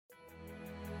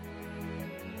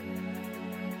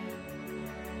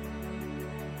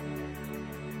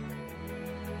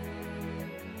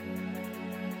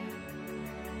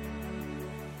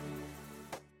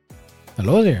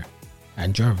Hello there,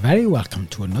 and you're very welcome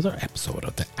to another episode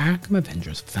of the Arkham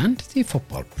Avengers Fantasy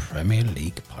Football Premier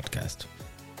League podcast.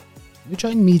 You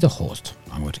join me, the host,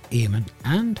 along with Eamon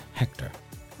and Hector,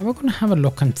 and we're going to have a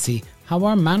look and see how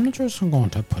our managers are going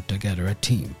to put together a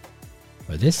team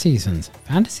for this season's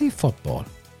Fantasy Football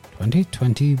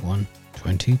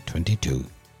 2021-2022.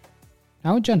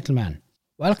 Now, gentlemen,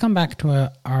 welcome back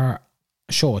to our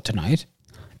show tonight.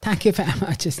 Thank you very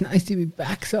much. It's nice to be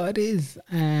back, so it is.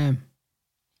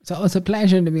 So it's a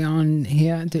pleasure to be on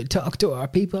here to talk to our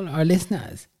people, our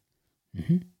listeners.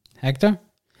 Hector?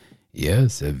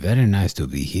 Yes, very nice to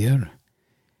be here.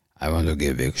 I want to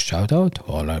give a big shout out to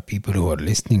all our people who are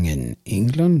listening in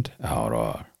England,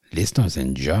 our listeners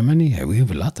in Germany. We have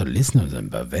a lot of listeners in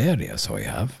Bavaria, so we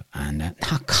have. And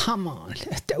come on,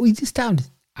 we just started.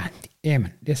 And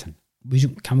Eamon, listen,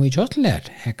 can we just let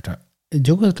Hector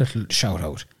do a little shout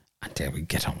out until we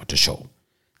get on with the show?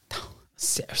 No,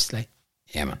 seriously.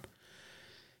 Eamon.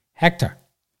 Hector,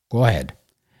 go ahead.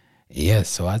 Yes,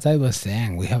 so as I was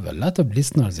saying, we have a lot of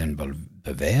listeners in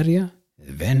Bavaria.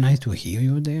 It's very nice to hear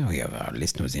you there. We have our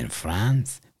listeners in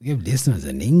France. We have listeners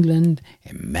in England,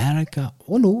 America,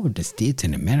 all over the States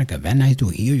in America. Very nice to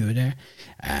hear you there.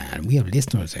 And we have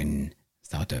listeners in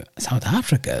South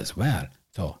Africa as well.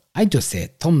 So I just say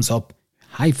thumbs up,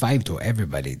 high five to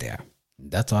everybody there.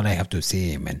 That's all I have to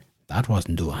say, man. That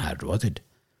wasn't too hard, was it?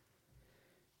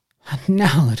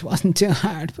 No, it wasn't too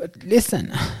hard, but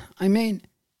listen, I mean,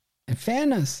 in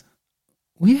fairness,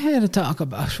 we're here to talk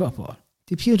about football,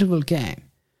 the beautiful game.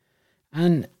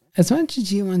 And as much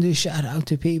as you want to shout out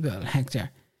to people, Hector,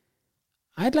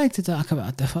 I'd like to talk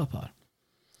about the football.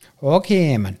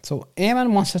 Okay, Eamon. So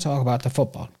Eamon wants to talk about the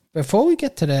football. Before we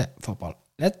get to the football,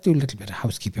 let's do a little bit of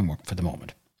housekeeping work for the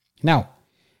moment. Now,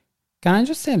 can I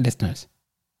just say, listeners,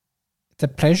 it's a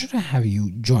pleasure to have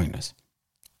you join us.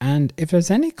 And if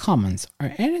there's any comments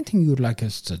or anything you'd like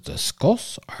us to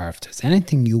discuss, or if there's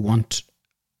anything you want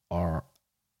our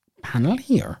panel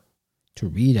here to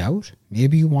read out,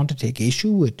 maybe you want to take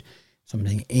issue with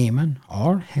something Eamon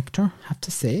or Hector have to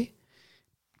say,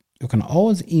 you can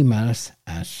always email us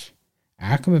at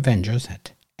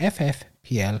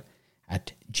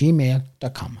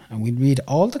arkhamavengers@ffpl@gmail.com, and we'll read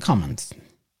all the comments.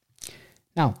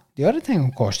 Now, the other thing,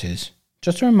 of course, is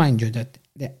just to remind you that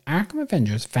the Arkham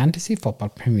Avengers Fantasy Football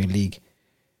Premier League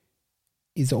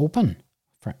is open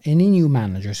for any new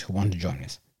managers who want to join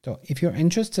us. So if you're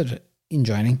interested in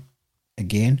joining,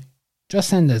 again, just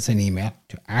send us an email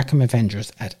to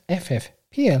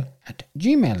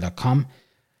arkhamavengers@ffpl@gmail.com.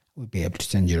 We'll be able to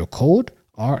send you a code,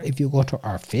 or if you go to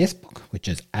our Facebook, which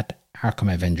is at Arkham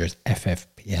Avengers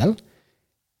FFPL,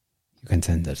 you can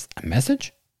send us a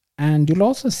message, and you'll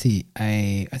also see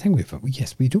we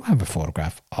do have a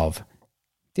photograph of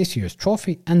this year's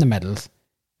trophy and the medals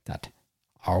that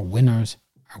our winners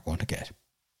are going to get.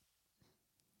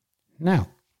 Now,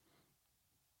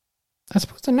 I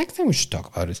suppose the next thing we should talk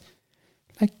about is,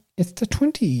 it's the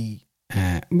 28th,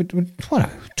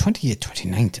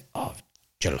 29th of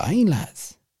July,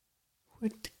 lads. The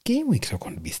game weeks are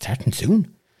going to be starting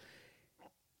soon.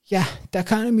 Yeah, they're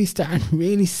going to be starting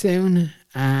really soon.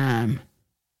 I'm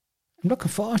looking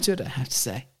forward to it, I have to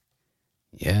say.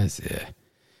 Yes,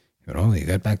 we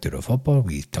get back to the football.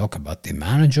 We talk about the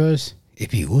managers.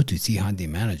 It'd be good to see how the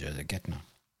managers are getting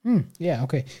on. Yeah,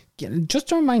 okay. Just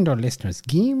to remind our listeners,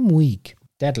 game week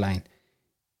deadline,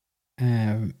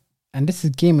 and this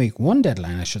is game week 1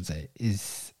 deadline, I should say,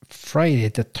 is Friday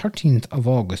the 13th of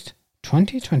August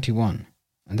 2021,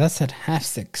 and that's at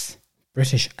 6:30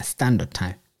 British Standard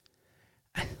Time.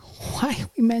 And why are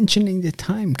we mentioning the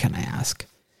time, can I ask?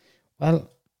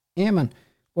 Well, Eamon,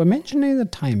 we're mentioning the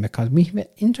time because we have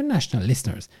international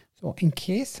listeners. So in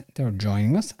case they're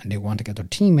joining us and they want to get their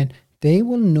team in, they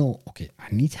will know, okay, I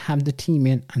need to have the team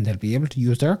in, and they'll be able to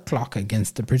use their clock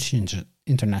against the British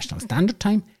International Standard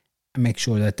Time and make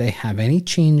sure that they have any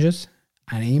changes.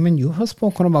 And Eamon, you have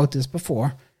spoken about this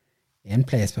before, in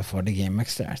place before the game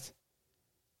starts.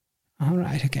 All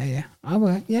right, okay, yeah. Oh,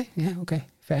 well, yeah, okay,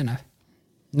 fair enough.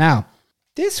 Now,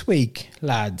 this week,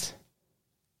 lads,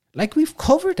 we've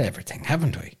covered everything,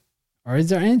 haven't we? Or is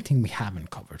there anything we haven't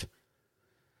covered?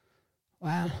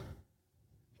 Well,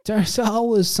 there's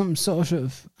always some sort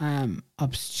of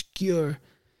obscure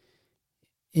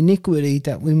iniquity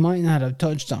that we might not have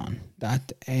touched on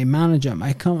that a manager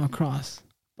might come across.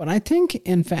 But I think,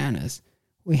 in fairness,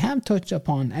 we have touched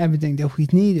upon everything that we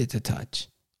needed to touch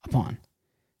upon.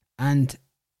 And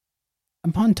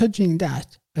upon touching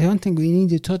that, I don't think we need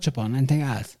to touch upon anything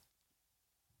else.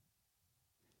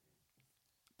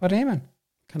 But Eamon,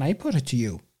 can I put it to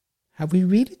you? Have we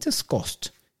really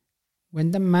discussed,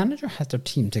 when the manager has their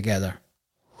team together,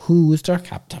 who's their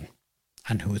captain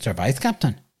and who's their vice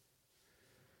captain.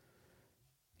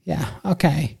 Yeah,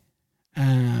 okay.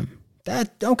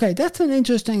 That's an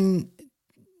interesting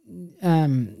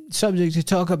subject to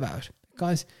talk about,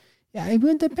 because it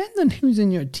will depend on who's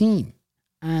in your team,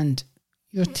 and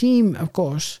your team, of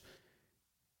course,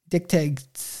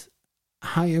 dictates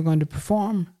how you're going to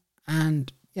perform,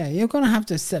 and you're going to have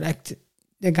to select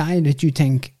the guy that you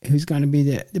think who's going to be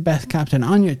the best captain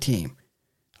on your team.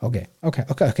 Okay.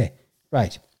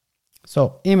 Right.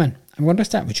 So, Eamon, I'm going to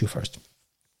start with you first.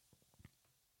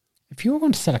 If you were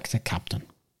going to select a captain,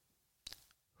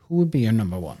 who would be your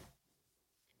number one?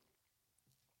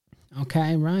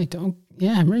 Okay, right. Oh,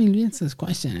 yeah, really, it's this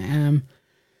question.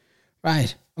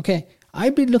 Right. Okay.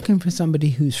 I'd be looking for somebody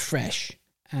who's fresh,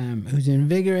 who's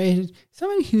invigorated,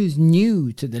 somebody who's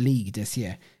new to the league this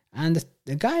year. And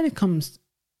the guy that comes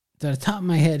to the top of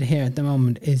my head here at the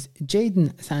moment is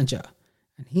Jadon Sancho.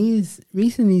 And he's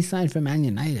recently signed for Man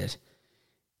United.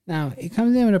 Now, he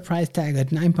comes in with a price tag at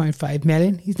 9.5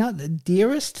 million. He's not the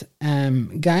dearest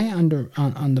guy on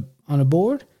the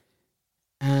board.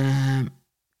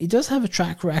 He does have a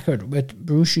track record with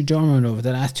Borussia Dortmund over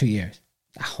the last 2 years.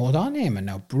 Hold on, Eamon.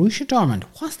 Now, Borussia Dortmund,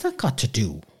 what's that got to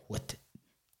do with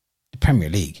the Premier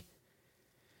League?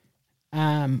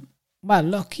 Well,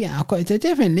 look, it's a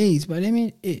different league, but I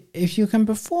mean, if you can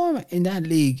perform in that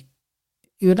league,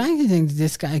 you would like to think that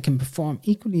this guy can perform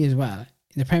equally as well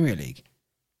in the Premier League.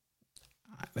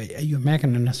 You're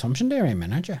making an assumption there,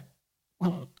 Eamon, aren't you?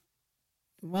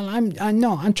 Well,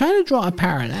 I'm trying to draw a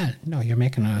parallel. No, you're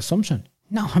making an assumption.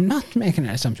 No, I'm not making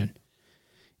an assumption.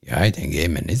 Yeah, I think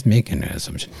Eamon is making an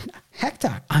assumption.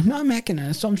 Hector, I'm not making an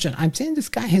assumption. I'm saying this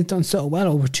guy has done so well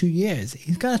over 2 years.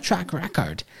 He's got a track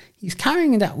record. He's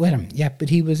carrying that with him. Yeah, but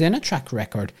he was in a track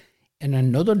record in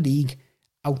another league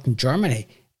out in Germany.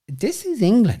 This is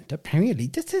England, the Premier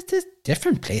League. This is a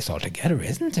different place altogether,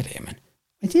 isn't it, Eamon?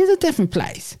 It is a different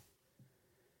place.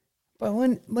 But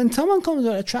when someone comes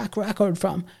with a track record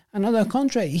from another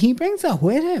country, he brings that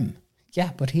with him.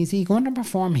 Yeah, but is he going to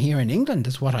perform here in England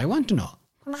is what I want to know.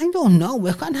 Well, I don't know.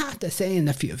 We're going to have to say in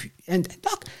the future. And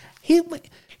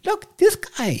look, this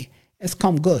guy has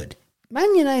come good.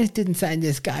 Man United didn't sign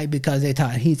this guy because they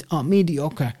thought he's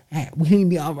mediocre. Will he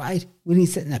be all right? Will he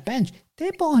sit on the bench?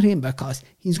 They bought him because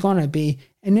he's going to be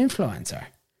an influencer.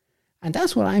 And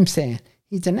that's what I'm saying.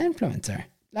 He's an influencer.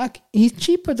 Like, he's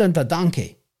cheaper than the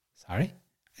donkey. Sorry?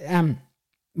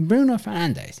 Bruno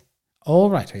Fernandes. Oh,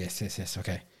 right. Yes,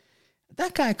 okay.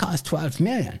 That guy cost 12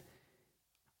 million.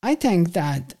 I think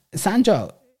that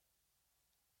Sancho,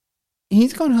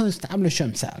 he's going to establish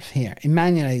himself here in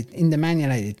the Man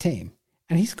United team.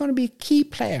 And he's going to be a key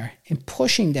player in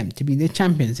pushing them to be the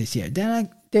champions this year.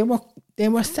 They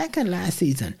were second last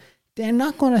season. They're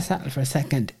not going to settle for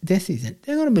second this season.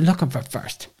 They're going to be looking for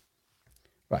first.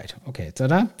 Right, okay, so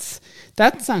that's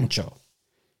Sancho.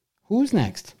 Who's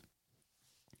next?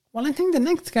 Well, I think the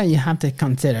next guy you have to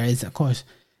consider is, of course,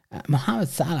 Mohamed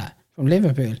Salah from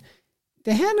Liverpool.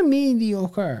 They had a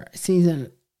mediocre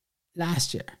season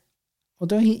last year.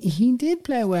 Although he did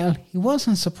play well, he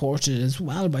wasn't supported as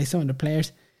well by some of the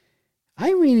players.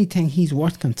 I really think he's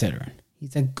worth considering.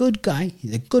 He's a good guy.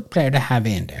 He's a good player to have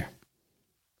in there.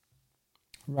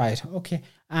 Right, okay.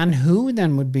 And who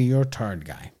then would be your third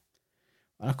guy?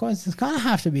 Well, of course, it's going to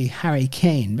have to be Harry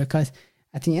Kane, because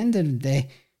at the end of the day,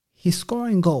 he's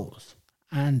scoring goals.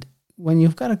 And when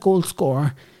you've got a goal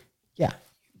scorer,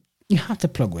 you have to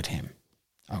plug with him.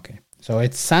 Okay, so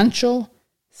it's Sancho,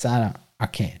 Salah, or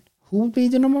Kane. Who would be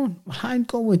the number one? Well, I'd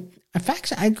go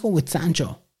with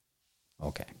Sancho.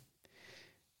 Okay.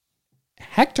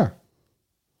 Hector,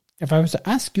 if I was to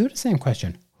ask you the same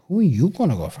question, who are you going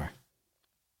to go for?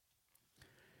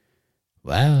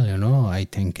 Well, I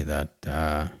think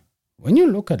that when you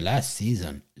look at last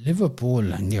season, Liverpool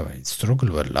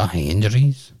struggled with a lot of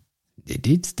injuries. They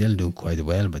did still do quite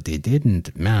well, but they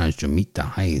didn't manage to meet the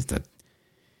highs that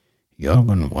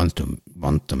Jurgen want them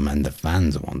and the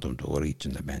fans want them to reach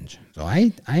on the bench. So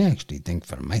I actually think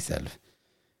for myself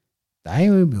that I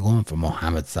will be going for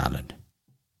Mohamed Salah.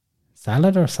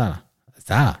 Salad or Salah?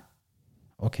 Salah.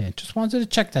 Okay, just wanted to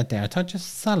check that there. I thought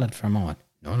just salad for a moment.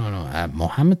 No.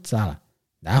 Mohamed Salah.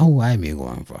 That's who I be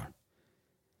going for.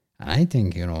 And I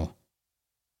think,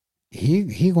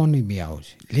 he going to be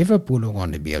out. Liverpool are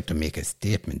going to be able to make a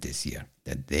statement this year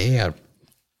that they are,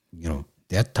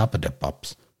 they're top of the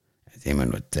pops, as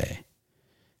Eamon would say.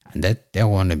 And that they're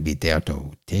going to be there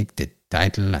to take the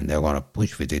title, and they're going to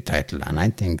push for the title. And I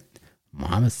think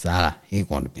Mohamed Salah, he's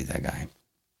going to be the guy.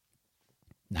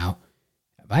 Now,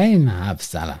 if I didn't have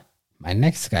Salah, my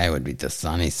next guy would be the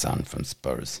Sonny son from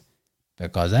Spurs.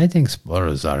 Because I think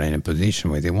Spurs are in a position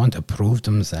where they want to prove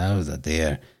themselves that they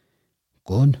are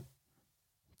good.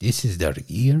 This is their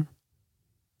year.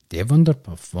 They've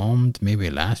underperformed maybe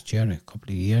last year, a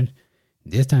couple of years.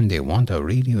 This time they want to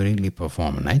really, really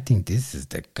perform. And I think this is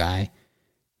the guy.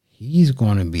 He's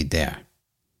going to be there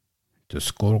to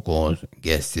score goals,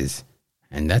 get this.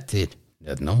 And that's it.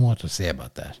 There's no more to say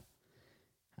about that.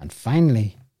 And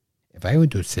finally, if I were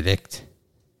to select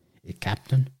a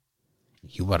captain,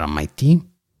 you were on my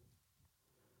team.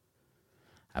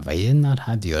 If I did not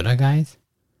have the other guys,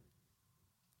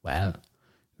 well,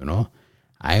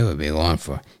 I would be going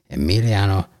for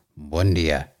Emiliano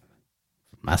Buendia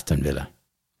from Aston Villa.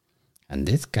 And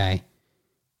this guy,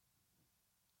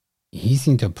 he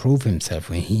seemed to prove himself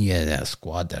when he had a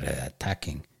squad that is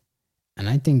attacking. And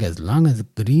I think as long as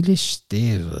Grealish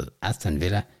stays with Aston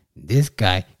Villa, this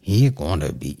guy, he's going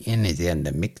to be in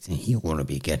the mix, and he's going to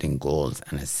be getting goals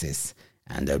and assists.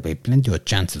 And there'll be plenty of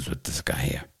chances with this guy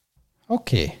here.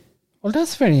 Okay. Well,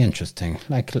 that's very interesting.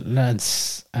 Like,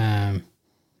 lads, apart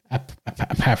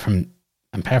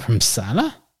from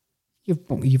Salah,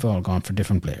 you've all gone for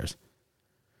different players.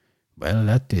 Well,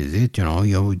 that is it.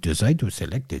 You decide to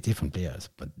select the different players,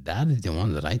 but that is the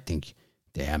one that I think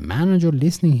the manager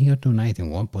listening here tonight and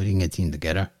one putting a team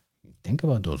together. Think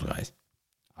about those guys.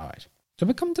 All right. So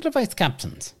we come to the vice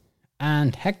captains,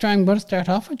 and Hector, I'm going to start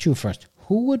off with you first.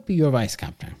 Who would be your vice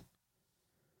captain?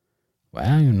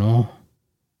 Well,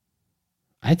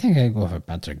 I think I'd go for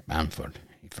Patrick Bamford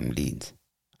from Leeds.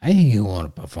 I think he's going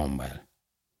to perform well.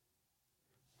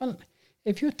 Well,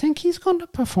 if you think he's going to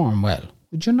perform well,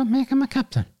 would you not make him a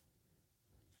captain?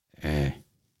 No,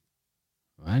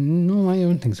 I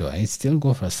don't think so. I still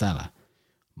go for Salah.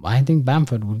 But I think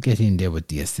Bamford would get in there with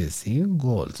the assists,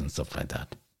 goals and stuff like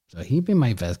that. So he'd be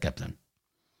my vice captain.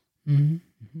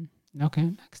 Okay,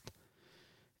 next.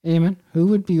 Eamon, who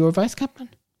would be your vice captain?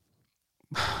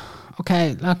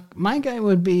 Okay, look, my guy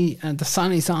would be the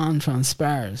Sonny Son from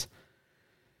Spurs.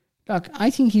 Look,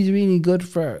 I think he's really good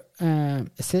for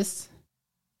assists.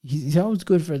 He's always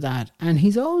good for that. And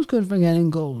he's always good for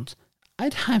getting goals.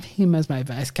 I'd have him as my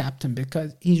vice captain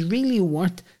because he's really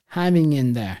worth having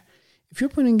in there. If you're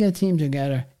putting a team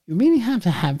together, you really have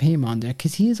to have him on there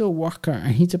because he's a worker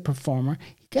and he's a performer.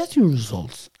 He gets you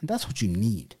results, and that's what you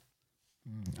need.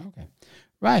 Okay.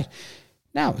 Right.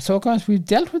 Now, so of course we've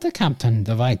dealt with the captain,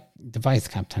 the vice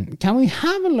captain. Can we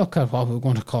have a look at what we're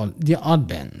going to call the odd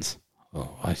bins?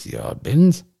 Oh, what's the odd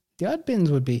bins? The odd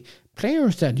bins would be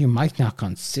players that you might not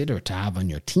consider to have on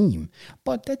your team,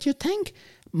 but that you think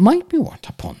might be worth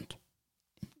a punt.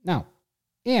 Now,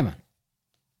 Eamon,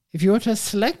 if you were to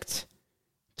select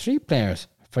 3 players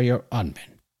for your odd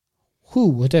bin, who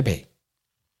would they be?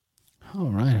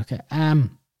 All right, okay.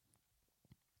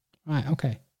 Right,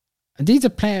 okay. These are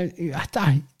players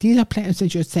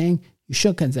that you're saying you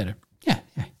should consider. Yeah.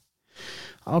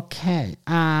 Okay.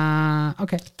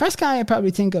 Okay. First guy I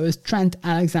probably think of is Trent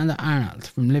Alexander-Arnold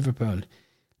from Liverpool.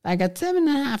 Like at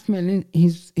 7.5 million,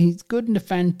 he's good in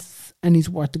defence and he's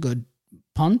worth a good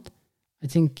punt. I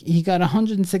think he got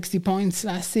 160 points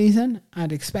last season.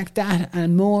 I'd expect that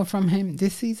and more from him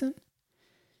this season.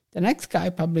 The next guy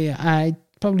I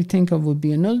probably think of would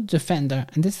be another defender,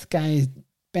 and this guy is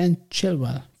Ben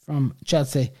Chilwell from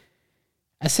Chelsea.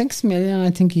 At 6 million,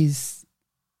 I think he's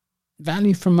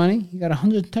value for money. He got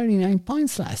 139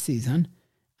 points last season,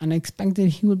 and I expected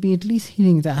he would be at least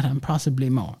hitting that and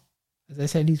possibly more. As I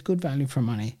said, he's good value for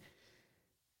money.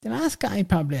 The last guy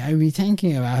probably I'd be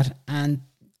thinking about, and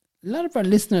a lot of our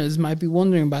listeners might be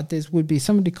wondering about this, would be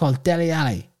somebody called Dele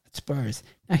Alli at Spurs.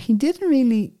 Now, he didn't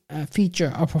really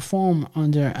feature or perform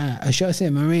under Jose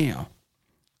Mourinho.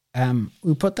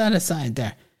 We put that aside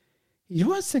there. He's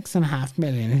worth 6.5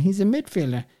 million, and he's a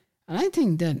midfielder. And I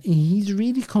think that he's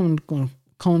really going to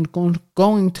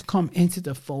come into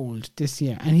the fold this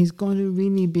year, and he's going to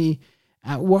really be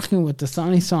working with the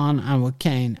Sonny Son and with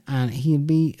Kane, and he'll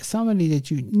be somebody that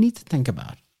you need to think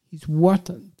about. He's worth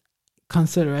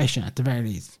consideration at the very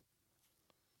least.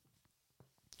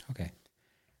 Okay.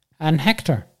 And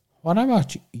Hector, what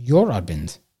about your odd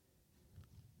bins?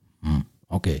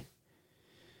 Okay.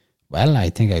 Well, I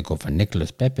think I go for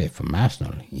Nicolas Pepe from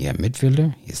Arsenal. He's a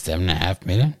midfielder. He's 7.5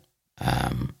 million.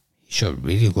 He showed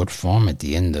really good form at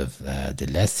the end of the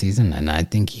last season, and I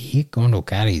think he's going to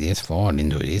carry this forward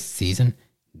into this season.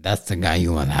 That's the guy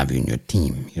you want to have in your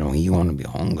team. You want to be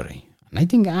hungry. And I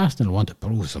think Arsenal want to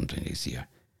prove something this year.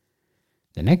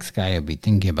 The next guy I'll be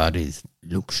thinking about is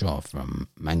Luke Shaw from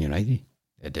Man United,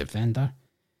 a defender.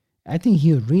 I think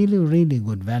he's really, really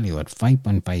good value at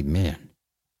 5.5 million.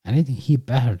 And I think he's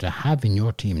better to have in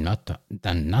your team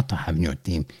than not to have in your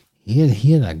team.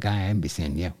 He's that guy I'd be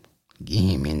saying, yeah, get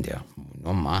him in there,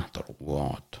 no matter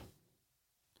what.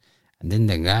 And then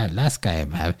the last guy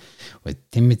I have was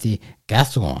Timothy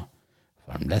Gaston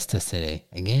from Leicester City.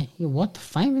 Again, he won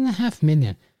 5.5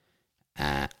 million.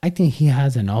 I think he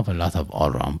has an awful lot of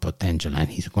all-round potential, and I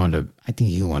think he's going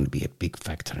to be a big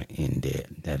factor in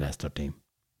the Leicester team.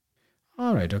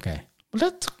 All right, okay. Well,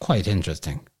 that's quite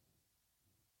interesting.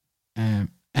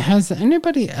 Has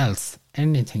anybody else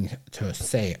anything to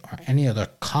say or any other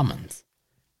comments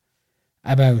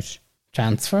about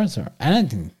transfers or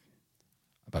anything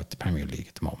about the Premier League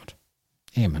at the moment?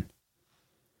 Eamon?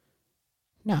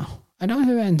 No, I don't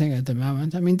have anything at the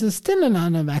moment. I mean, there's still a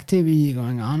lot of activity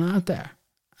going on out there.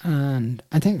 And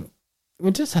I think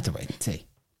we'll just have to wait and see.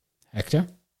 Hector?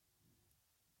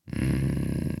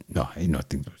 No, I don't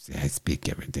think so. I speak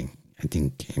everything. I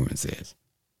think Eamon says.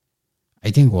 I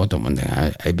think one thing,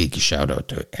 a big shout out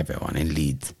to everyone in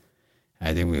Leeds.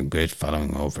 I think we have great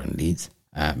following over in Leeds.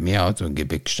 May I also give a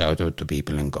big shout out to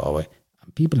people in Galway,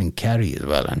 and people in Kerry as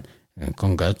well, and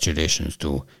congratulations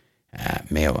to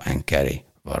Mayo and Kerry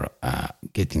for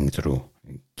getting through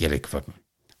Gaelic football.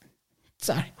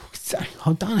 Sorry,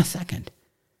 hold on a second.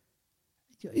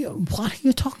 What are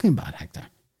you talking about, Hector?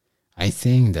 I'm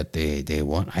saying that they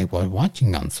won. I was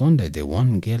watching on Sunday. They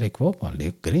won Gaelic football. They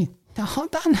great. Now,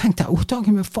 hold on, Hector. We're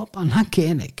talking about football, not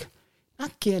Gaelic.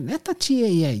 Not Gaelic. Not the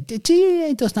GAA. The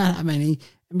GAA does not have any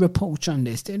reports on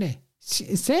this, do they?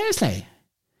 Seriously?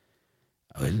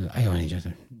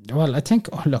 Well, I think,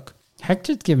 look,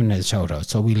 Hector's given a shout out,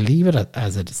 so we'll leave it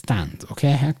as it stands,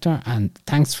 okay, Hector? And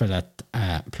thanks for that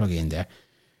plug in there.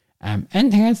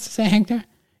 Anything else to say, Hector?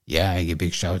 Yeah, I give a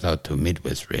big shout out to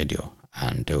Midwest Radio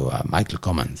and to Michael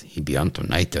Cummins. He'll be on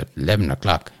tonight at 11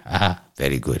 o'clock.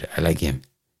 Very good. I like him.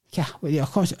 Yeah, well, of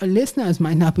course, our listeners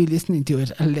might not be listening to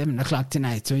it at 11 o'clock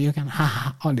tonight, so you can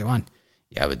all you want.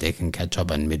 Yeah, but they can catch up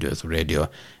on Midwest Radio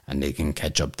and they can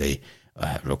catch up the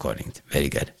recordings. Very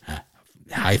good.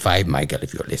 High five, Michael,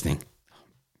 if you're listening.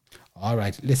 All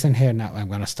right, listen here now. I'm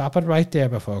going to stop it right there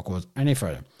before it goes any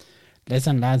further.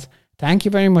 Listen, lads, thank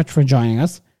you very much for joining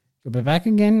us. You'll be back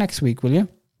again next week, will you?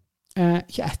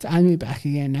 Yes, I'll be back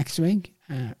again next week.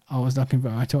 Always looking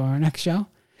forward to our next show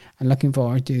and looking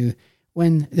forward to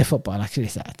when the football actually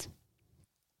starts.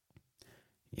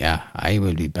 Yeah, I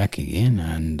will be back again,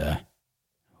 and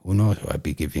who knows who I'll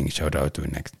be giving a shout out to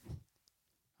next.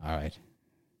 All right,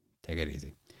 take it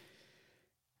easy.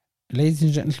 Ladies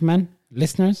and gentlemen,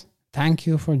 listeners, thank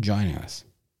you for joining us.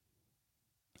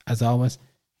 As always,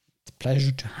 it's a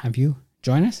pleasure to have you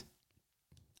join us.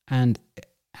 And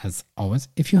as always,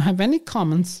 if you have any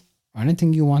comments or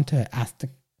anything you want to ask the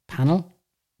panel,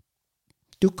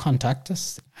 do contact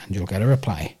us and you'll get a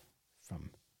reply from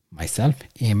myself,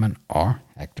 Eamon, or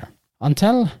Hector.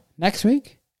 Until next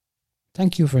week,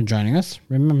 thank you for joining us.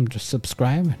 Remember to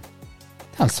subscribe and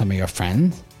tell some of your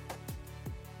friends.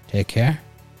 Take care.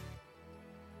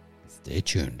 Stay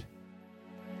tuned.